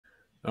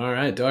All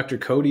right, Dr.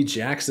 Cody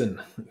Jackson,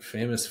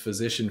 famous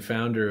physician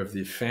founder of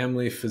the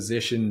Family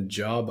Physician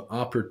Job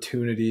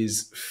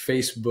Opportunities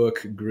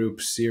Facebook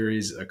group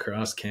series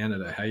across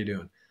Canada. How you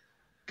doing?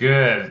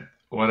 Good.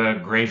 What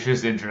a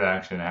gracious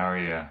introduction. How are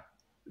you?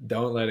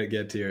 Don't let it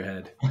get to your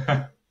head.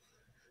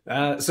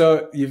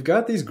 So you've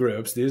got these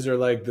groups. These are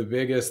like the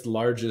biggest,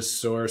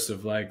 largest source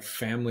of like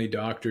family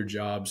doctor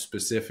jobs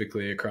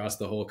specifically across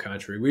the whole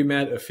country. We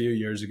met a few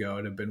years ago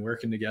and have been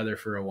working together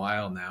for a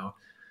while now.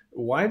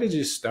 Why did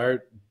you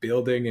start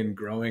building and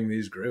growing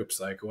these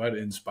groups? Like what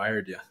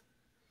inspired you?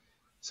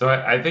 So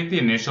I think the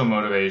initial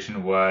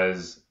motivation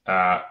was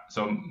as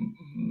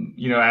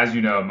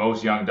you know,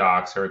 most young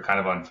docs are kind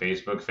of on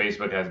Facebook.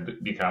 Facebook has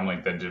become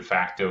like the de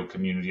facto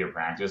community of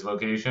practice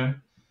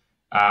location.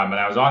 And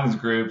I was on these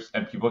groups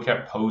and people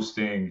kept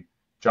posting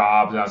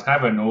jobs, and I was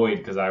kind of annoyed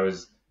because I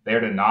was there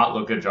to not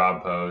look at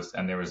job posts,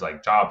 and there was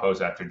like job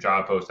post after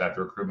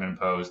recruitment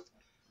post,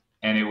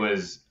 and it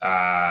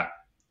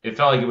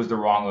felt like it was the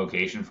wrong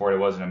location for it. It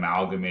wasn't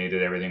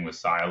amalgamated. Everything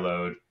was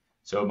siloed.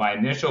 So my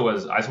initial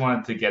was I just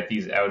wanted to get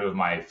these out of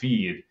my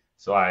feed.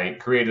 So I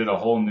created a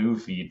whole new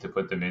feed to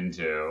put them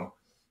into.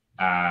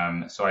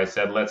 So I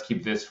said, let's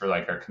keep this for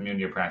like our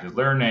community of practice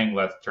learning.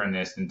 Let's turn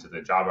this into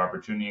the job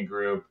opportunity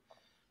group.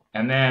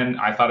 And then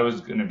I thought it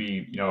was going to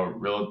be,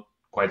 real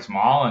quite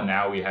small. And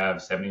now we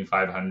have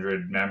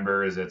 7,500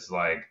 members. It's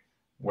like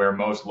where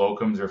most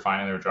locums are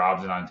finding their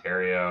jobs in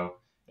Ontario.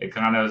 It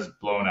kind of has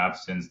blown up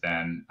since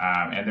then.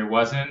 And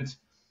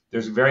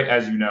there's very,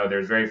 as you know,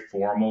 there's very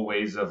formal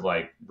ways of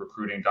like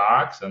recruiting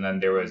docs. And then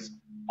there was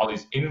all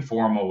these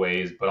informal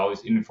ways, but all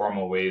these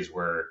informal ways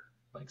were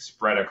like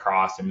spread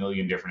across a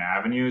million different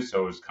avenues.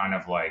 So it was kind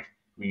of like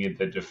we need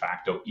the de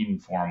facto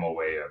informal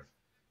way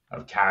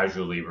of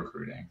casually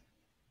recruiting.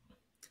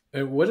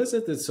 And what is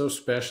it that's so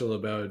special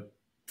about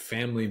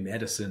family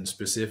medicine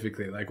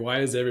specifically? Like,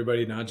 why is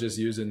everybody not just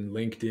using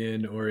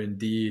LinkedIn or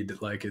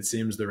Indeed like it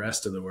seems the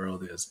rest of the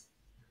world is?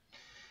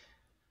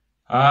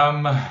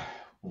 Um,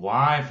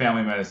 why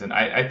family medicine?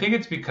 I think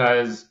it's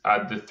because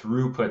the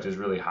throughput is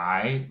really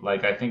high.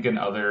 Like I think in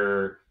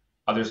other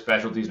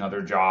specialties and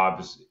other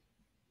jobs,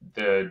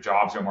 the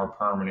jobs are more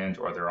permanent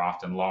or they're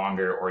often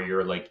longer, or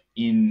you're like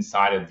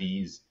inside of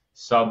these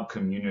sub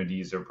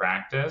communities of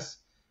practice.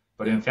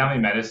 But Yeah. in family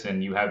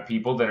medicine, you have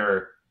people that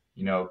are,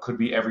 could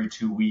be every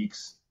 2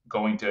 weeks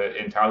going to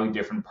entirely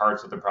different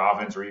parts of the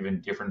province or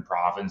even different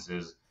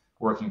provinces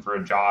working for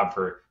a job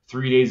for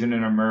 3 days in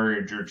an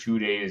emerge or 2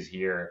 days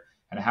here.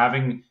 And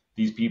having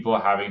these people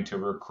having to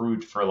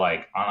recruit for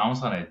like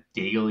almost on a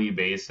daily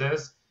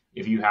basis,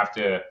 if you have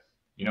to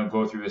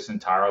go through this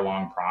entire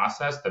long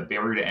process, the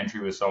barrier to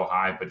entry was so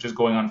high. But just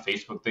going on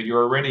Facebook that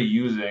you're already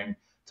using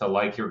to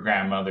like your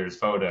grandmother's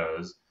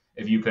photos,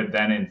 if you could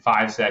then in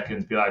 5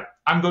 seconds be like,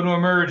 I'm going to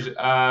emerge.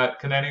 Does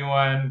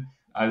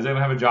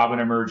anyone have a job in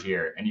emerge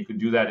here? And you could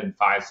do that in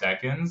 5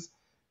 seconds.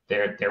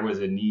 There was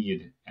a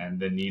need, and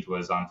the need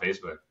was on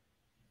Facebook.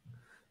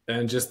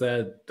 And just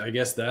that, I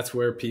guess that's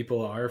where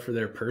people are for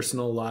their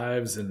personal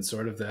lives and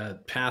sort of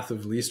that path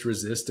of least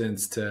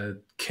resistance to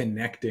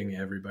connecting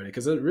everybody.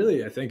 Because it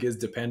really, I think, is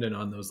dependent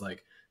on those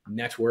like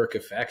network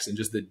effects and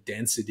just the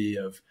density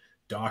of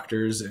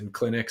doctors and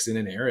clinics in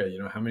an area. You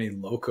know, how many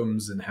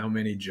locums and how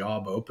many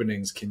job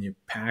openings can you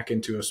pack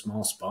into a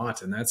small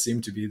spot? And that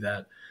seemed to be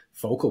that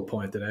focal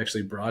point that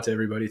actually brought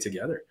everybody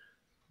together.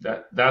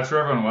 That's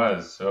where everyone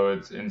was. So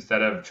it's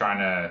instead of trying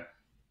to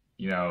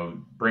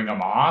bring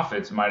them off,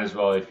 it's might as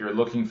well, if you're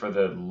looking for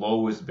the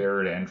lowest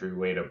barrier to entry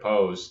way to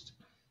post,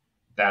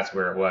 that's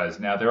where it was.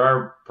 Now, there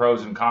are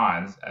pros and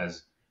cons,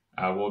 as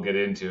we'll get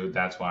into.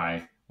 That's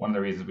why one of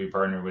the reasons we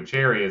partnered with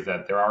Cherry is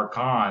that there are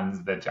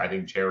cons that I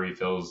think Cherry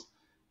fills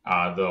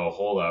the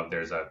hole of.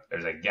 There's a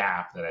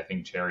gap that I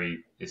think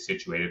Cherry is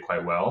situated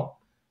quite well.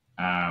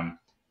 Um,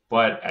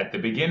 but at the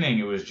beginning,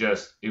 it was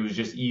just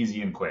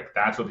easy and quick.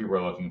 That's what people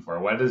were looking for.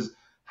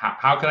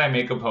 How can I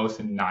make a post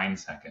in 9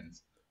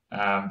 seconds?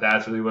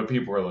 That's really what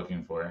people were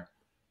looking for.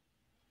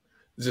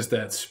 Just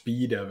that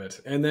speed of it.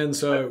 And then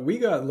so we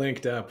got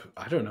linked up.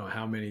 I don't know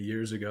how many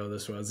years ago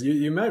this was.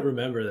 You might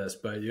remember this,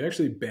 but you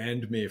actually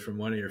banned me from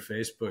one of your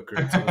Facebook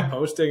groups. I was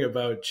posting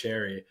about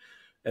Cherry.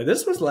 And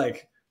this was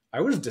like,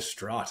 I was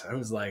distraught. I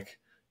was like,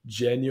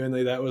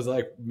 genuinely, that was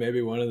like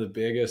maybe one of the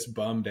biggest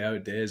bummed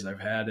out days I've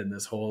had in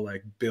this whole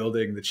like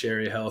building the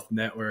Cherry Health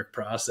Network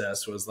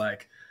process. Was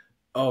like,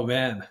 oh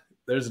man,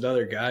 there's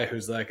another guy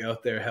who's like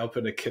out there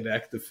helping to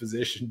connect the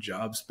physician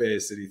job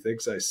space and he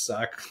thinks I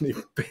suck and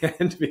he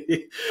banned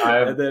me. I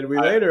And then we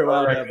I have later no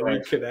wound up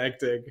recollection.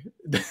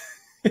 reconnecting.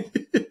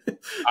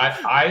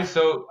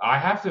 I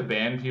have to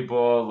ban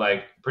people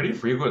like pretty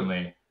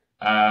frequently.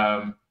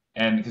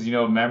 And because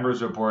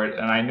members report,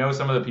 and I know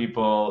some of the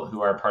people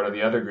who are part of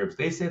the other groups,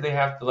 they say they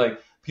have to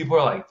like people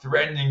are like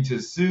threatening to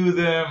sue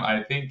them.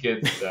 I think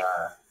it's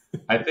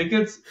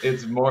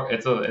more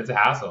it's a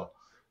hassle.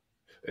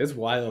 It's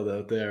wild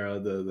out there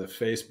on the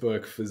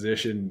Facebook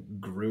physician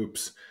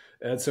groups.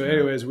 And so, Yeah.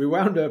 anyways, we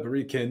wound up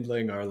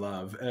rekindling our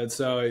love. And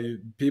so,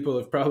 people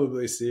have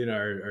probably seen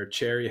our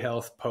Cherry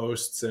Health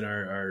posts and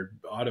our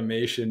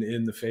automation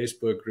in the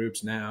Facebook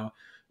groups now.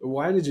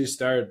 Why did you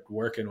start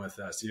working with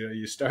us?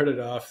 You started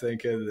off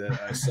thinking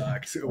that I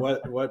sucked.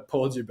 What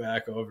pulled you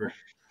back over?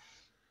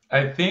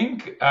 I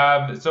think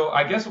so.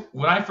 I guess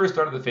when I first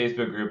started the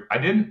Facebook group, I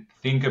didn't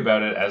think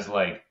about it as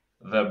like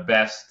the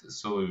best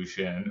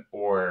solution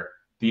or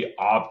the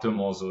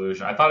optimal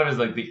solution. I thought it was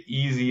like the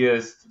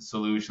easiest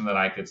solution that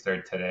I could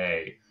start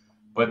today.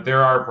 But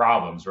there are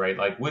problems, right?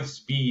 Like with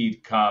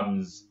speed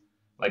comes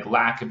like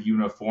lack of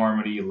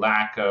uniformity,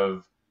 lack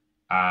of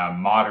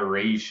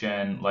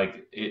moderation.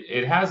 Like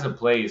it has a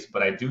place,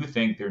 but I do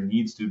think there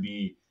needs to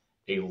be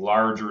a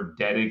larger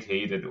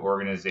dedicated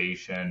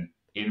organization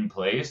in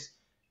place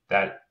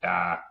that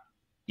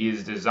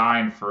is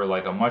designed for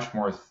like a much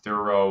more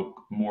thorough,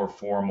 more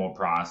formal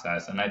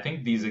process. And I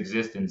think these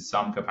exist in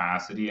some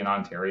capacity in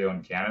Ontario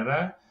and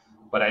Canada,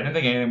 but I didn't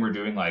think any of them were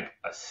doing like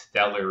a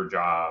stellar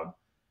job.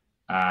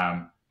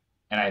 Um,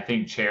 and I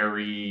think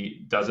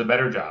Cherry does a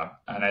better job.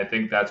 And I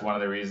think that's one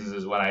of the reasons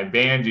is when I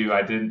banned you,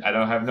 I don't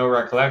have no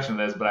recollection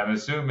of this, but I'm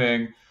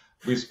assuming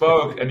we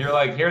spoke and you're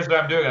like, here's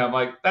what I'm doing. And I'm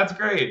like, that's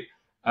great.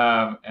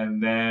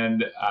 And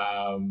then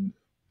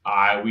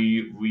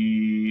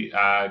we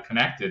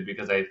connected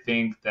because I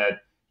think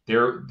that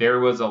there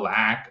was a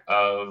lack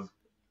of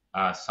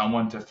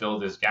someone to fill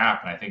this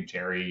gap, and I think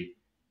Cherry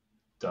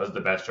does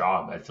the best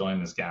job at filling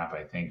this gap.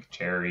 I think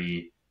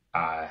Cherry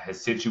has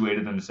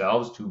situated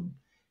themselves to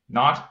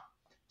not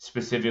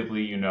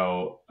specifically,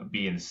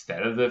 be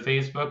instead of the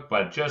Facebook,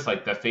 but just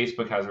like the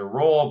Facebook has a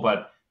role,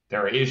 but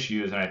there are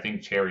issues, and I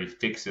think Cherry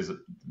fixes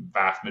the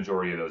vast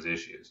majority of those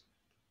issues.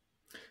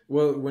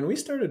 Well, when we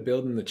started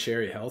building the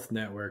Cherry Health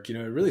Network, it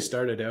really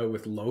started out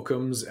with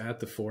locums at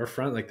the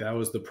forefront. Like that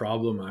was the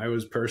problem I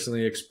was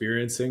personally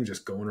experiencing,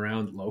 just going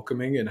around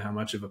locuming, and how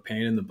much of a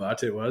pain in the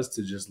butt it was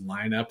to just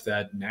line up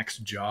that next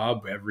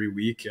job every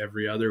week,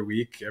 every other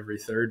week, every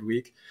third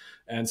week.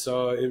 And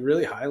so it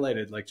really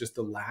highlighted like just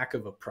the lack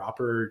of a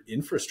proper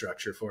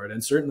infrastructure for it.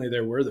 And certainly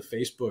there were the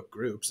Facebook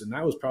groups, and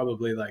that was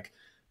probably like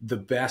the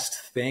best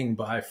thing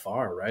by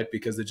far, right?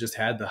 Because it just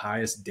had the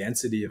highest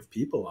density of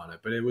people on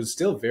it, but it was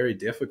still very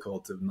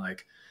difficult. And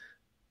like,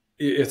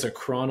 it's a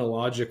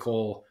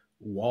chronological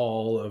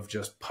wall of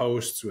just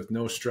posts with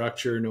no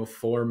structure, no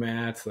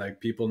format, like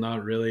people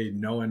not really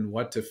knowing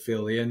what to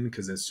fill in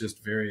because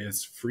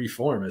it's free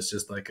form. It's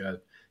just like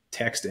a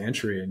text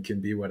entry and can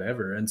be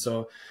whatever. And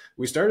so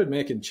we started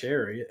making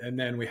Cherry, and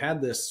then we had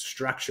this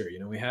structure,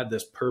 we had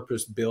this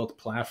purpose built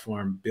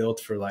platform built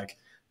for like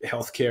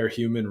healthcare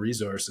human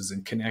resources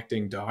and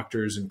connecting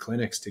doctors and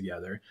clinics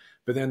together.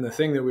 But then the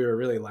thing that we were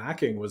really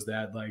lacking was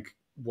that like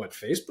what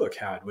Facebook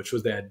had, which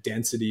was that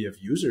density of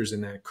users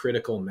and that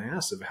critical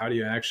mass of how do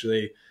you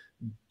actually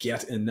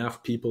get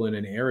enough people in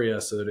an area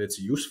so that it's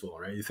useful,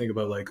 right? You think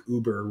about like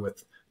Uber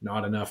with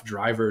not enough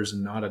drivers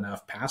and not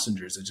enough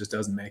passengers. It just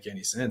doesn't make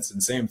any sense.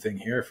 And same thing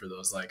here for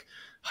those like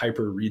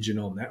hyper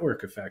regional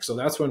network effects. So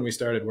that's when we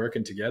started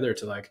working together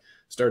to like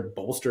start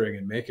bolstering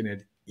and making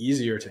it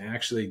easier to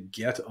actually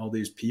get all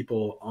these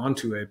people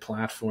onto a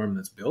platform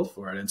that's built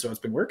for it. And so it's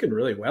been working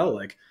really well.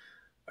 Like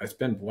it's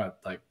been like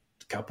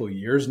a couple of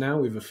years now,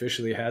 we've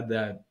officially had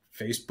that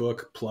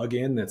Facebook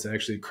plugin that's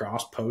actually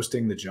cross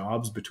posting the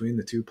jobs between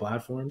the two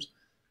platforms.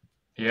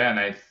 Yeah, and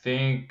I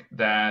think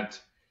that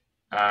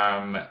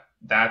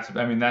that's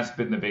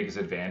been the biggest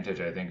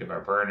advantage I think of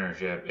our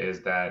partnership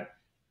is that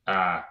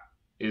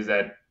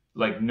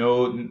like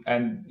no,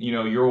 and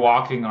you're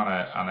walking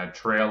on a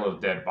trail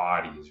of dead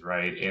bodies,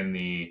 right? In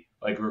the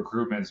like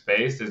recruitment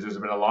space, there's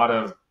been a lot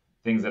of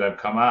things that have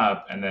come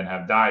up and then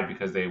have died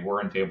because they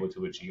weren't able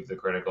to achieve the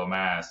critical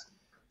mass.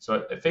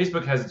 So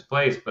Facebook has its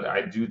place, but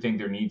I do think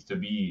there needs to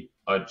be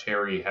a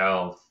Cherry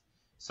Health,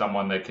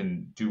 someone that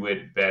can do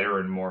it better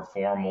and more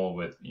formal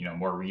with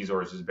more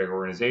resources, bigger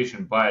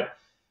organization. But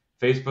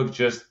Facebook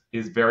just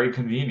is very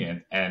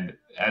convenient, and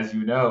as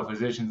you know,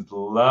 physicians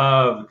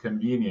love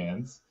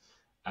convenience.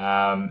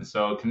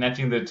 So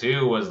connecting the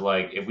two was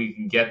like, if we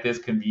can get this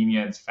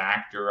convenience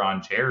factor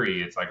on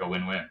Cherry, it's like a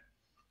win-win.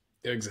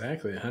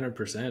 Exactly,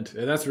 100%.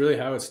 And that's really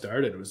how it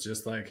started, was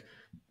just like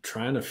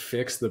trying to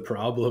fix the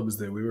problems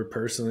that we were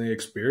personally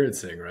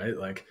experiencing, right?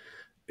 Like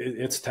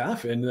it's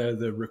tough. And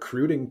the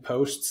recruiting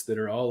posts that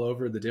are all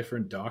over the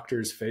different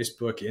doctors'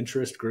 Facebook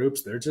interest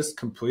groups, they're just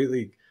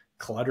completely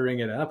cluttering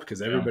it up because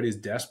Yeah. everybody's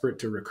desperate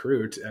to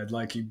recruit. And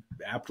like you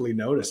aptly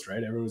noticed,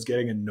 right? Everyone was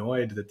getting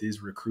annoyed that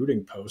these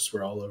recruiting posts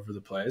were all over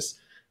the place.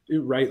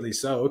 Rightly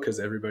so, because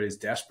everybody's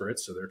desperate.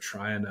 So they're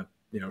trying to,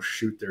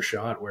 shoot their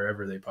shot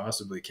wherever they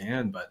possibly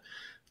can. But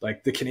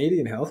like the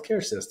Canadian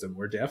healthcare system,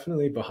 we're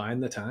definitely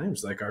behind the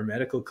times. Like our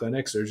medical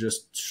clinics are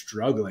just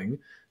struggling,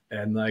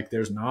 and like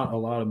there's not a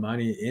lot of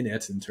money in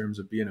it in terms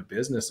of being a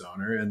business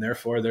owner, and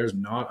therefore there's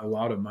not a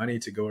lot of money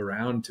to go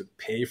around to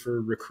pay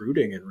for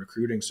recruiting and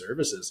recruiting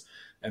services.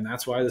 And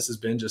that's why this has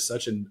been just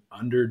such an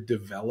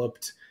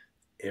underdeveloped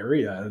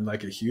area and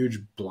like a huge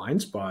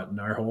blind spot in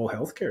our whole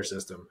healthcare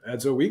system.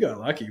 And so we got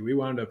lucky. We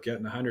wound up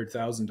getting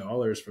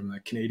 $100,000 from the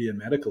Canadian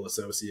Medical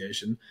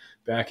Association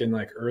back in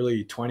like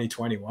early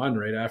 2021,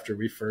 right after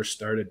we first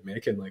started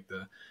making like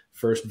the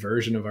first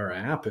version of our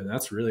app. And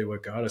that's really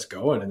what got us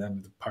going. And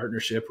then the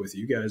partnership with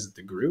you guys at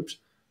the groups.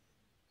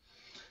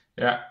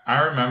 Yeah,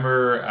 I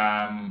remember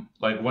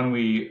like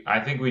when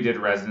I think we did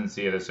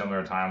residency at a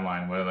similar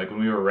timeline where like when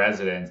we were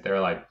residents, they were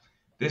like,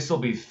 this will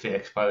be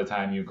fixed by the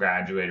time you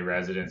graduate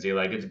residency.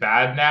 Like it's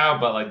bad now,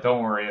 but like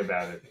don't worry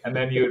about it. And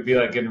then you would be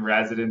like in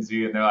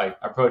residency and they're like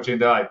approaching,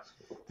 they're like,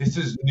 this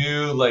is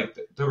new, like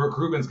the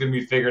recruitment's gonna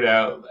be figured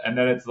out. And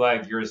then it's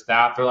like your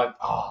staff, they're like,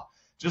 oh,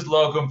 just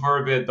locum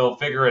for a bit, they'll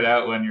figure it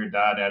out when you're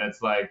done. And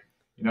it's like,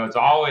 it's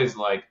always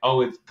like, oh,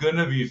 it's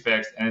gonna be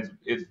fixed. And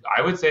it's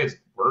I would say it's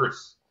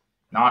worse.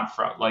 Not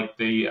from like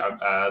the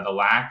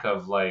lack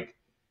of like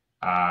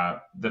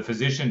the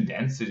physician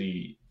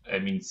density. I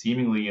mean,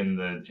 seemingly in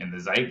the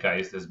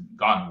zeitgeist has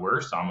gotten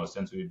worse almost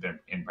since we've been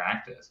in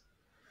practice.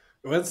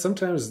 Well,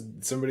 sometimes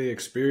somebody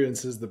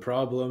experiences the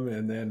problem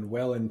and then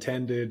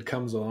well-intended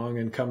comes along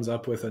and comes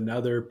up with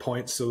another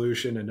point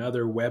solution,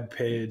 another web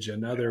page,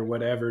 another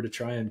whatever to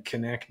try and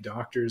connect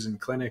doctors and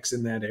clinics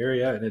in that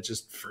area. And it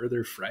just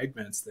further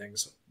fragments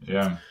things.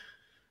 Yeah.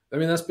 I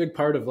mean, that's a big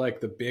part of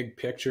like the big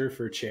picture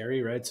for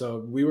Cherry, right? So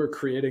we were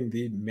creating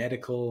the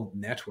medical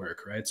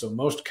network, right? So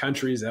most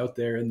countries out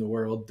there in the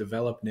world,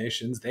 developed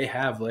nations, they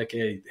have like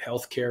a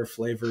healthcare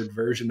flavored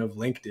version of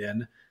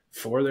LinkedIn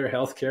for their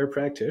healthcare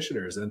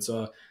practitioners. And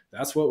so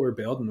that's what we're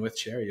building with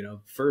Cherry.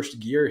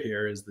 First gear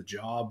here is the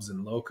jobs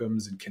and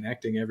locums and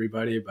connecting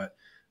everybody. But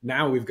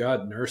now we've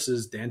got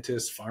nurses,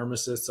 dentists,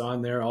 pharmacists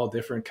on there, all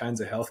different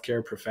kinds of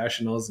healthcare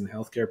professionals and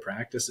healthcare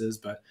practices.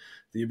 But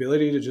the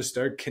ability to just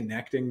start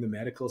connecting the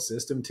medical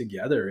system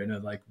together in a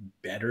like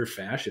better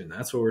fashion,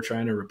 that's what we're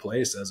trying to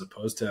replace, as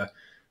opposed to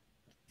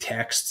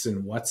texts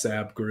and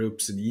WhatsApp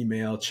groups and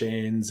email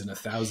chains and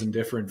 1,000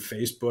 different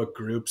Facebook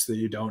groups that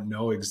you don't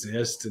know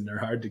exist and they're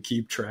hard to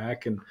keep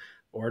track and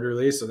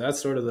orderly. So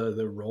that's sort of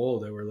the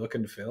role that we're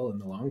looking to fill in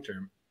the long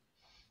term.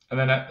 And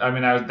then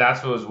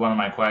that's what was one of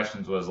my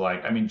questions was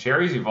like, I mean,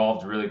 Cherry's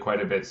evolved really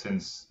quite a bit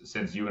since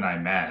you and I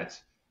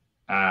met.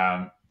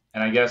 And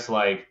I guess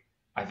like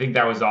I think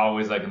that was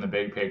always like in the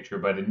big picture,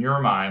 but in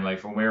your mind, like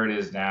from where it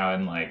is now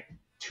in like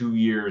 2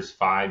 years,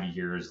 5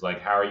 years,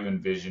 like how are you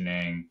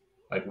envisioning,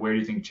 like where do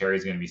you think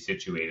Cherry's going to be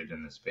situated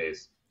in this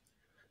space?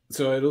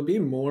 So it'll be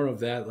more of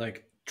that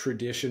like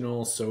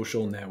traditional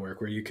social network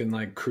where you can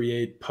like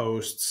create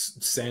posts,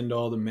 send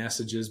all the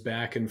messages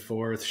back and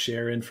forth,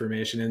 share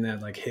information in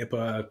that like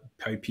HIPAA,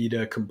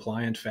 PIPEDA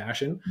compliant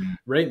fashion. Mm-hmm.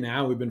 Right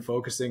now, we've been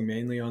focusing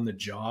mainly on the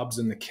jobs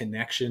and the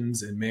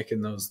connections and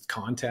making those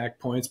contact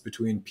points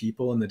between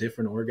people and the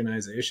different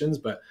organizations.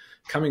 But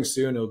coming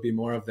soon, it'll be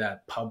more of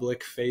that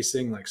public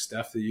facing, like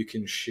stuff that you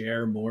can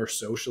share more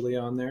socially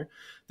on there.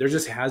 There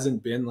just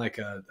hasn't been like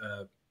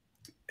a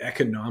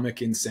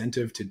economic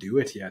incentive to do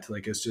it yet.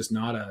 Like it's just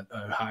not a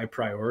high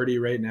priority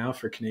right now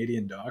for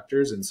Canadian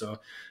doctors. And so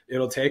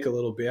it'll take a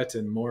little bit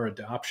and more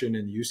adoption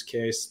and use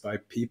case by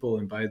people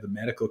and by the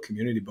medical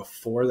community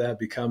before that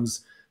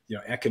becomes,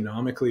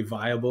 economically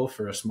viable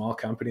for a small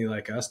company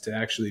like us to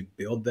actually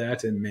build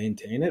that and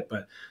maintain it.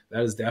 But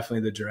that is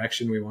definitely the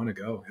direction we want to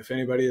go. If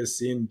anybody has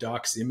seen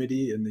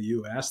Doximity in the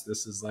US,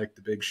 this is like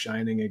the big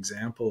shining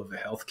example of a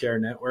healthcare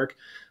network.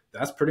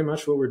 That's pretty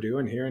much what we're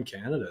doing here in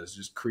Canada, is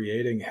just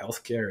creating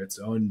healthcare its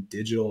own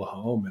digital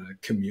home and a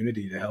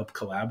community to help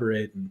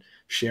collaborate and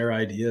share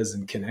ideas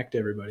and connect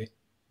everybody.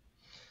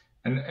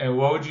 And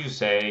what would you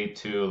say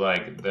to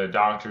like the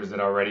doctors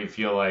that already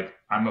feel like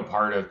I'm a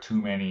part of too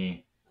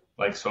many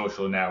like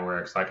social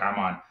networks? Like I'm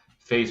on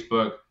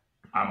Facebook,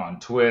 I'm on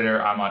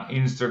Twitter, I'm on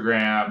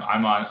Instagram,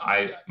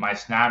 my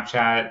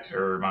Snapchat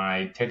or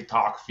my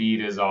TikTok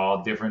feed is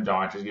all different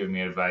doctors giving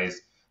me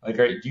advice. Like,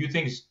 do you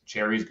think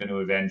Cherry's going to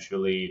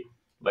eventually,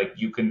 like,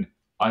 you can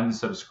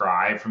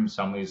unsubscribe from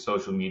some of these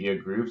social media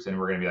groups and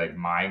we're going to be, like,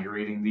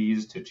 migrating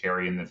these to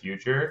Cherry in the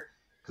future?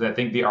 Because I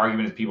think the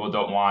argument is people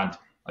don't want,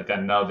 like,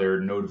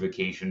 another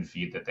notification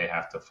feed that they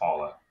have to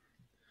follow.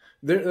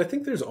 I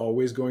think there's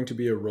always going to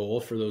be a role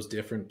for those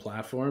different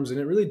platforms, and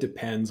it really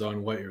depends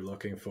on what you're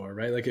looking for,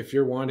 right? Like if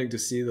you're wanting to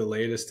see the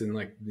latest in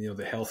like,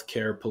 the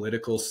healthcare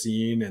political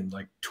scene and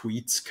like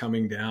tweets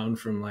coming down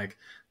from like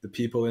the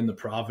people in the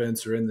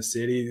province or in the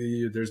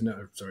city, there's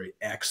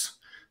X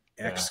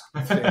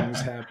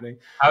things happening.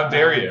 How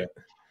dare you?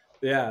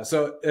 Yeah.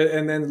 So,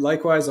 and then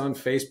likewise on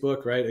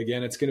Facebook, right?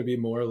 Again, it's going to be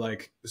more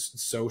like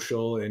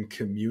social and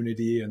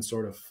community and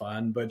sort of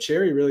fun. But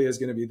Cherry really is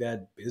going to be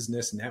that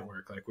business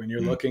network. Like when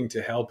you're looking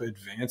to help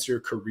advance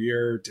your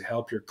career, to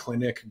help your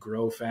clinic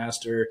grow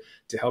faster,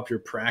 to help your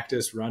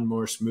practice run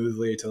more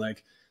smoothly, to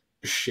like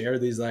share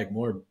these like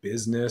more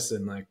business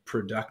and like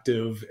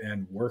productive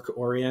and work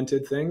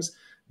oriented things.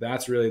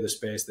 That's really the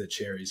space that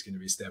Cherry is going to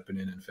be stepping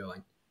in and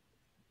filling.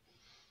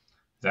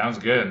 Sounds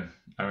good.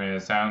 I mean,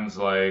 it sounds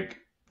like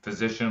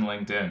physician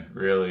LinkedIn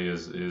really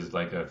is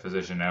like a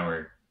physician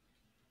network.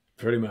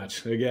 Pretty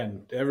much.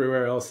 Again,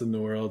 everywhere else in the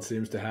world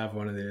seems to have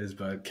one of these,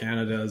 but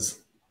Canada's,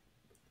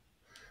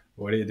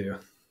 what do you do?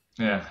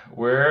 Yeah,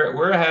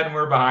 we're ahead and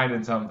we're behind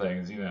in some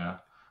things, you know.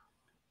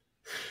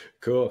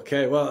 Cool.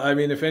 Okay. Well, I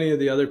mean, if any of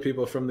the other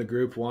people from the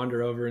group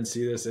wander over and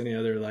see this, any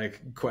other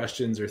like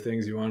questions or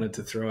things you wanted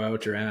to throw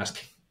out or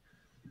ask?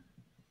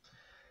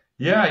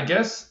 Yeah, I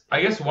guess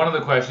one of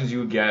the questions you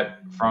would get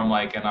from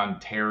like an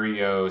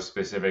Ontario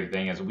specific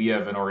thing is we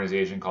have an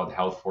organization called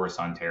Health Force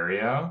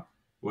Ontario,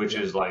 which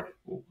Yep. is like,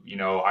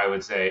 I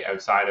would say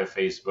outside of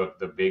Facebook,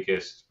 the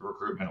biggest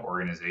recruitment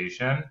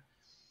organization.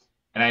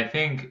 And I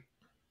think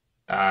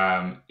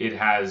it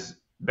has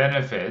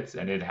benefits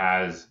and it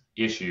has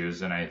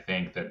issues, and I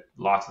think that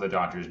lots of the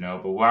doctors know.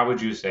 But why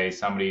would you say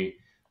somebody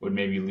would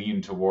maybe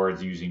lean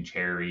towards using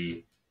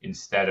Cherry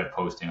instead of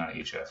posting on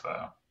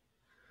HFO,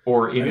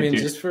 or in I mean,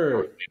 addition just to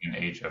for, posting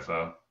in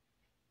HFO?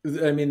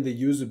 I mean,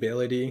 the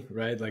usability,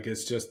 right? Like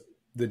it's just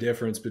the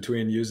difference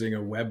between using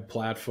a web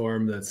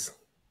platform that's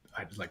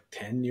like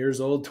 10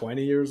 years old,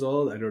 20 years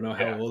old. I don't know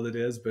how Yeah, old it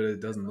is, but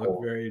it doesn't look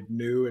cool. very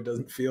new. It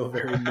doesn't feel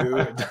very new.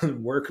 It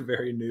doesn't work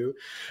very new.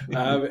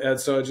 And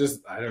so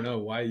just, I don't know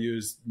why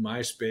use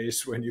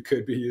MySpace when you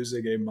could be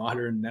using a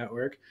modern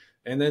network.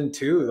 And then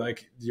two,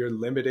 like you're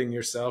limiting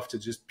yourself to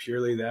just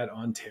purely that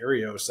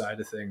Ontario side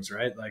of things,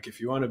 right? Like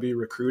if you want to be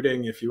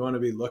recruiting, if you want to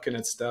be looking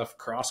at stuff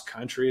cross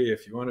country,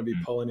 if you want to be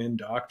pulling in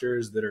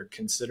doctors that are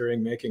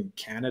considering making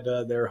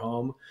Canada their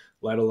home,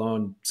 let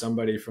alone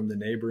somebody from the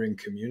neighboring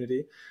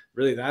community,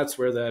 really that's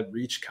where that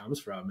reach comes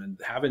from. And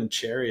having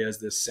Cherry as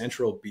this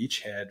central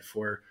beachhead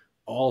for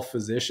all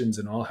physicians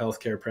and all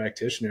healthcare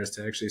practitioners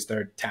to actually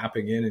start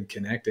tapping in and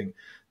connecting,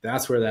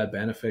 that's where that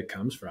benefit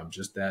comes from.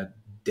 Just that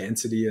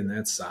density and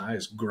that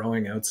size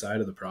growing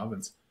outside of the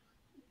province.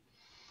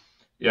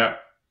 Yeah.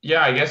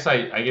 Yeah, I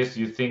guess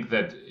you think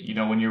that,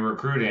 when you're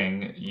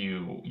recruiting,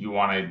 you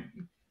want to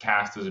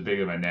cast as big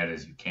of a net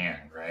as you can,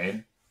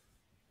 right?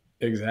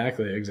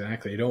 Exactly,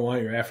 exactly. You don't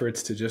want your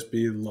efforts to just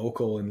be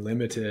local and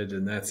limited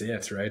and that's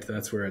it, right?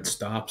 That's where it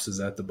stops, is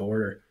at the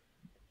border.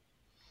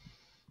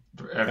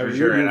 I For mean,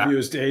 sure. And you've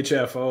used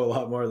HFO a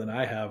lot more than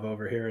I have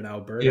over here in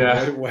Alberta.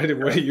 yeah. What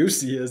do you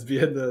see as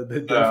being the So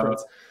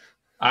difference?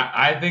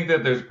 I think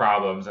that there's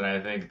problems, and I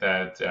think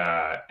that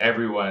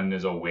everyone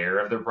is aware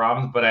of the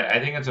problems. But I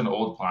think it's an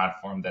old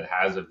platform that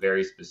has a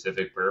very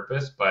specific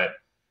purpose, but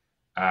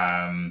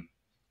um,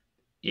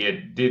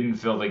 it didn't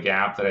fill the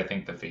gap that I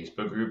think the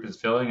Facebook group is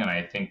filling. And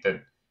I think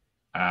that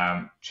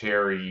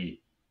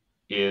Cherry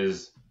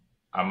is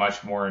a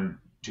much more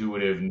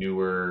intuitive,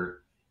 newer,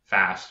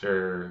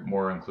 faster,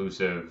 more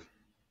inclusive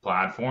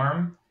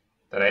platform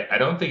that I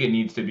don't think it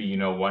needs to be,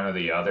 one or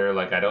the other.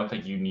 Like, I don't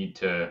think you need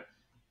to,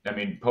 I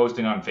mean,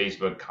 posting on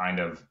Facebook kind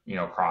of,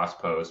 cross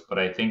post, but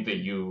I think that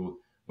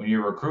when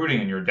you're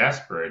recruiting and you're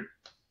desperate,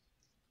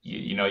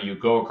 you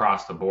go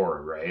across the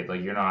board, right?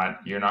 Like you're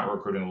not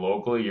recruiting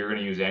locally. You're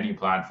going to use any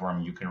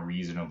platform you can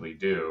reasonably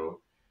do.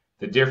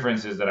 The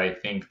difference is that I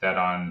think that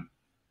on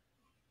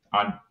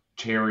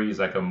Cherry is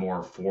like a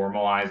more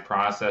formalized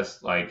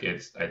process. Like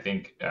I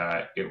think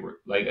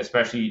like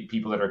especially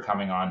people that are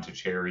coming on to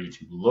Cherry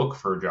to look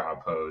for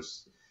job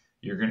posts,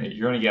 you're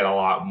gonna get a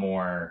lot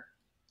more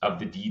of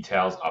the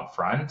details up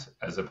front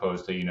as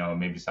opposed to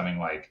maybe something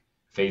like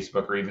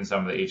Facebook or even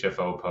some of the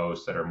HFO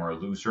posts that are more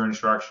looser in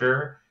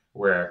structure,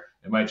 where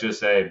it might just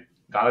say,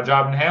 "Got a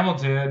job in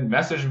Hamilton.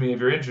 Message me if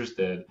you're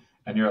interested,"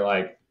 and you're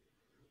like,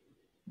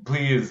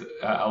 "Please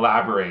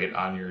elaborate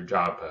on your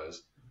job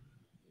post."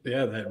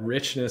 Yeah, that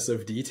richness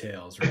of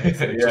details, right? Like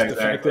Yeah, just the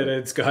fact that exactly.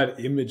 it's got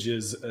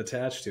images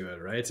attached to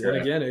it, right? And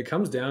Yeah. again, it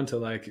comes down to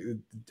like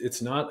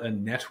it's not a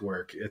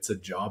network, it's a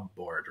job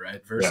board, right?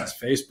 Yeah. Versus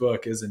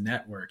Facebook is a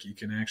network. You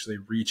can actually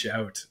reach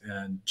out,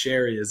 and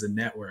Cherry is a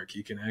network.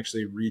 You can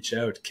actually reach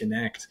out,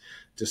 connect,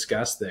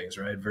 discuss things,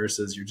 right?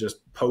 Versus you're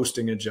just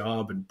posting a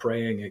job and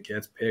praying it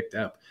gets picked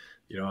up.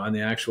 On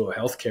the actual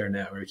healthcare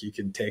network, you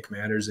can take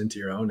matters into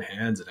your own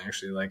hands and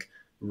actually like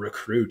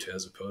recruit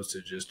as opposed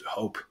to just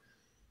hope.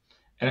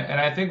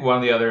 And I think one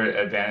of the other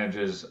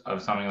advantages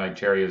of something like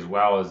Cherry as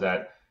well is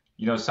that,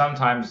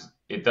 sometimes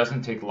it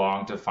doesn't take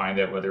long to find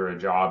out whether a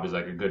job is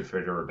like a good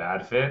fit or a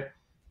bad fit.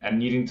 And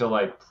needing to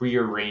like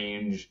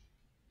prearrange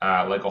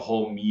like a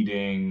whole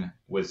meeting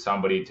with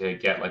somebody to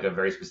get like a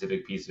very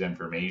specific piece of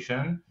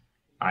information,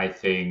 I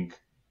think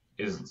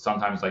is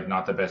sometimes like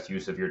not the best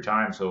use of your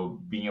time. So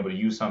being able to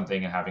use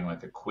something and having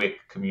like a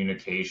quick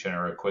communication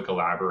or a quick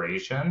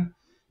elaboration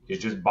is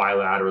just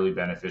bilaterally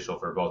beneficial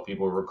for both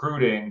people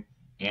recruiting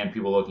and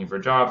people looking for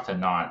jobs to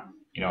not,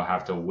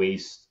 have to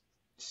waste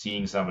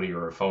seeing somebody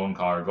or a phone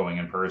call or going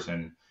in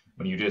person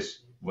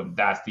when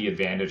that's the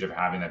advantage of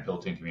having that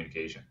built-in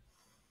communication.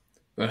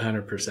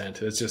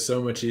 100%. It's just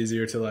so much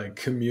easier to like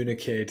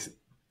communicate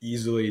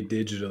easily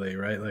digitally,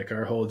 right? Like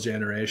our whole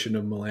generation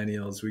of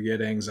millennials, we get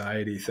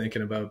anxiety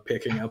thinking about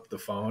picking up the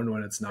phone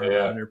when it's not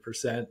Yeah,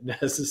 100%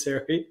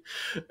 necessary.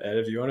 And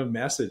if you want to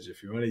message,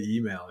 if you want to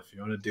email, if you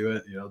want to do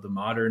it, the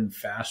modern,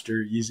 faster,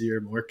 easier,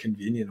 more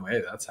convenient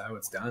way, that's how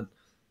it's done.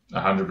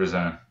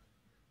 100%.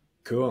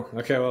 Cool.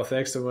 Okay. Well,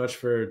 thanks so much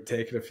for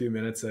taking a few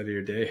minutes out of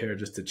your day here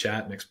just to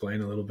chat and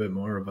explain a little bit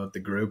more about the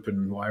group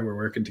and why we're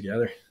working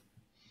together.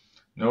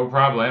 No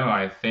problem.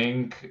 I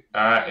think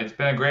it's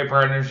been a great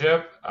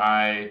partnership.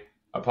 I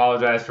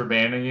apologize for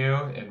banning you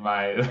in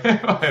my,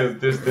 my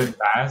distant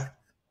past.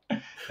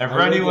 And I for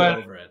will get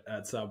anyone, over it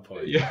at some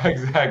point. yeah,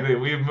 exactly.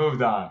 We've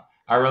moved on.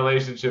 Our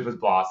relationship has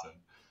blossomed.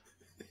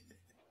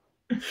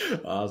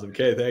 Awesome.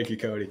 Okay. Thank you,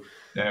 Cody.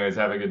 Anyways,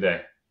 have a good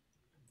day.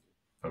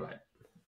 Bye bye.